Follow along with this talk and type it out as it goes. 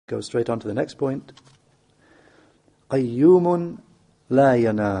goes straight on to the next point. Qayyoomun la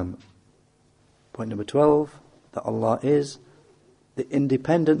yanam. Point number 12, that Allah is the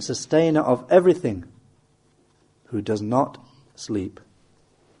independent sustainer of everything, who does not sleep.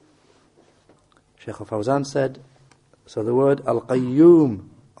 Shaykh al-Fawzan said, so the word Al-Qayyoom,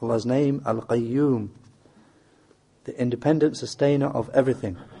 Allah's name Al-Qayyoom, the independent sustainer of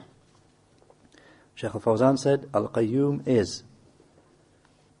everything. Shaykh al-Fawzan said, Al-Qayyoom is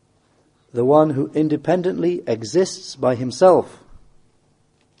the one who independently exists by himself,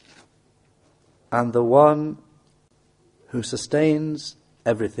 and the one who sustains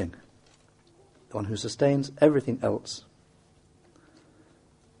everything. The one who sustains everything else.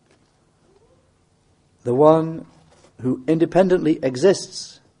 The one who independently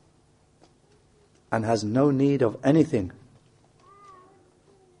exists and has no need of anything.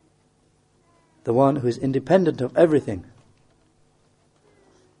 The one who is independent of everything,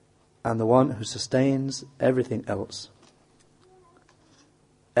 and the one who sustains everything else.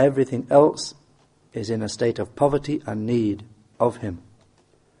 Everything else is in a state of poverty and need of him,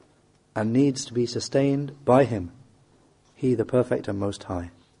 and needs to be sustained by him, he the perfect and most high.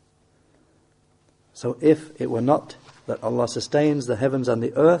 So if it were not that Allah sustains the heavens and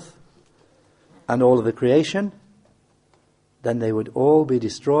the earth and all of the creation, then they would all be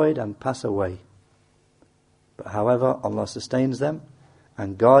destroyed and pass away. But however, Allah sustains them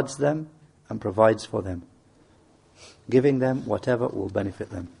and guards them and provides for them, giving them whatever will benefit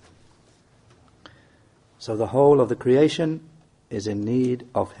them. So the whole of the creation is in need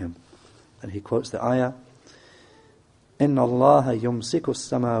of him. And he quotes the ayah, إِنَّ اللَّهَ يُمْسِكُ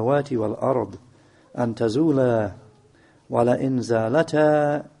السَّمَاوَاتِ وَالْأَرْضِ أَن تَزُولَا وَلَئِنْ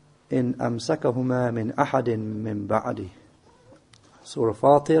زَالَتَا إِنْ أَمْسَكَهُمَا مِنْ أَحَدٍ مِّن بَعْدِهِ. Surah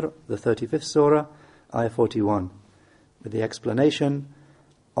Fatir, the 35th surah, ayah 41. With the explanation,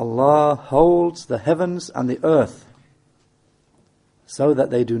 Allah holds the heavens and the earth so that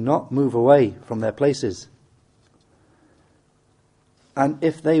they do not move away from their places. And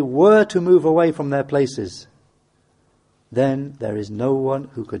if they were to move away from their places, then there is no one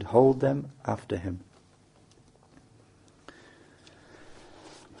who could hold them after him.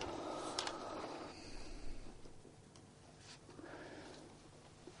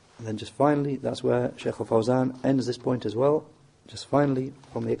 And then just finally, that's where Shaykh al-Fawzan ends this point as well. Just finally,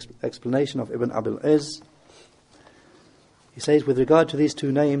 from the explanation of Ibn Abil Izz, he says, with regard to these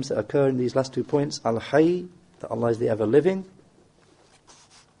two names that occur in these last 2 points, Al-Hayy, that Allah is the ever-living,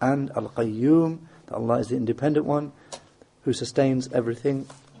 and Al-Qayyoom, that Allah is the independent one, who sustains everything.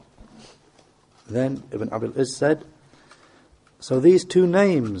 Then Ibn Abil Izz said, so these two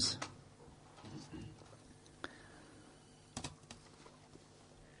names,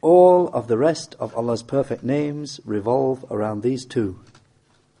 all of the rest of Allah's perfect names revolve around these two,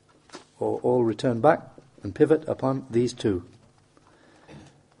 or all return back and pivot upon these two.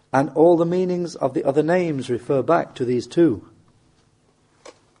 And all the meanings of the other names refer back to these two.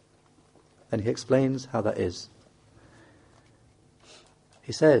 And he explains how that is.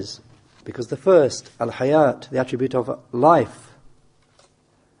 He says, because the first, Al-Hayat, the attribute of life,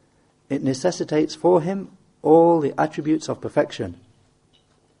 it necessitates for him all the attributes of perfection.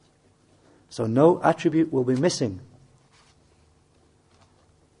 So no attribute will be missing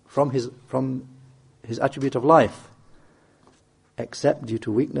from his attribute of life, except due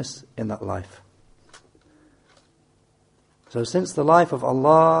to weakness in that life. So since the life of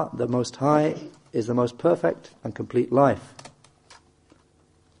Allah, the Most High, is the most perfect and complete life,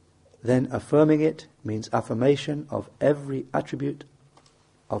 then affirming it means affirmation of every attribute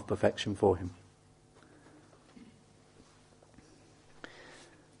of perfection for him.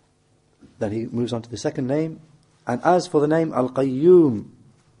 Then he moves on to the second name. And as for the name Al-Qayyoom,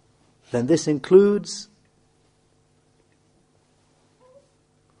 then this includes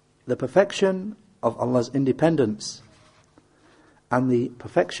the perfection of Allah's independence and the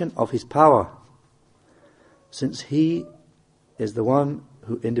perfection of His power, since He is the one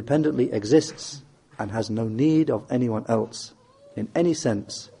who independently exists and has no need of anyone else in any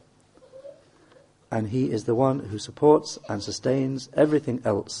sense, and He is the one who supports and sustains everything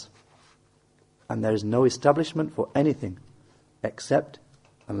else, and there is no establishment for anything except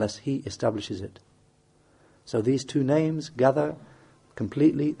unless He establishes it. So these two names gather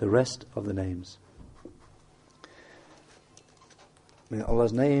completely the rest of the names. In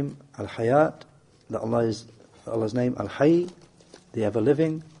Allah's name Al-Hayat, that Allah is Allah's name Al-Hayy, the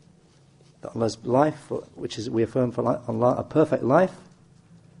ever-living, that Allah's life, which is, we affirm for Allah, a perfect life,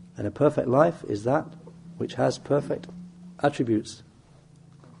 and a perfect life is that which has perfect attributes.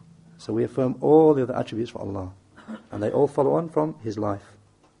 So we affirm all the other attributes for Allah, and they all follow on from His life.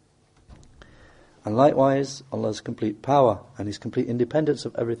 And likewise, Allah's complete power and His complete independence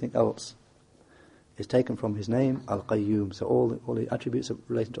of everything else is taken from His name, Al-Qayyoom. So all the attributes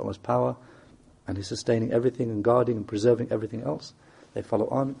relating to Allah's power and His sustaining everything and guarding and preserving everything else, they follow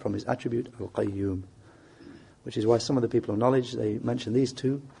on from His attribute, Al-Qayyoom. Which is why some of the people of knowledge, they mention these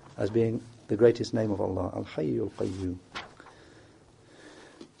two as being the greatest name of Allah, Al-Hayy Al-Qayyum.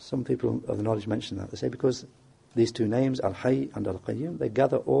 Some people of the knowledge mention that. They say because these two names, Al-Hayy and Al-Qayyum, they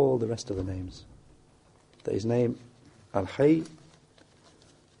gather all the rest of the names. That His name, Al-Hayy,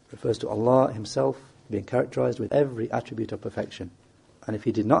 refers to Allah Himself being characterized with every attribute of perfection. And if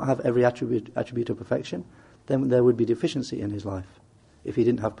He did not have every attribute of perfection, then there would be deficiency in His life. If He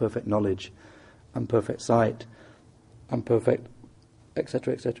didn't have perfect knowledge, and perfect sight, and perfect,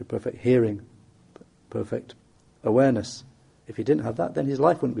 etc., perfect hearing, perfect awareness. If He didn't have that, then His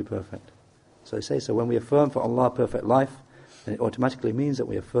life wouldn't be perfect. So they say, so when we affirm for Allah perfect life, then it automatically means that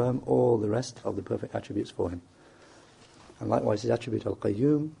we affirm all the rest of the perfect attributes for Him. And likewise, His attribute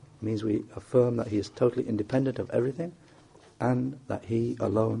Al-Qayyum means we affirm that He is totally independent of everything, and that He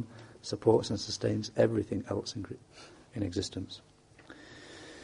alone supports and sustains everything else in existence.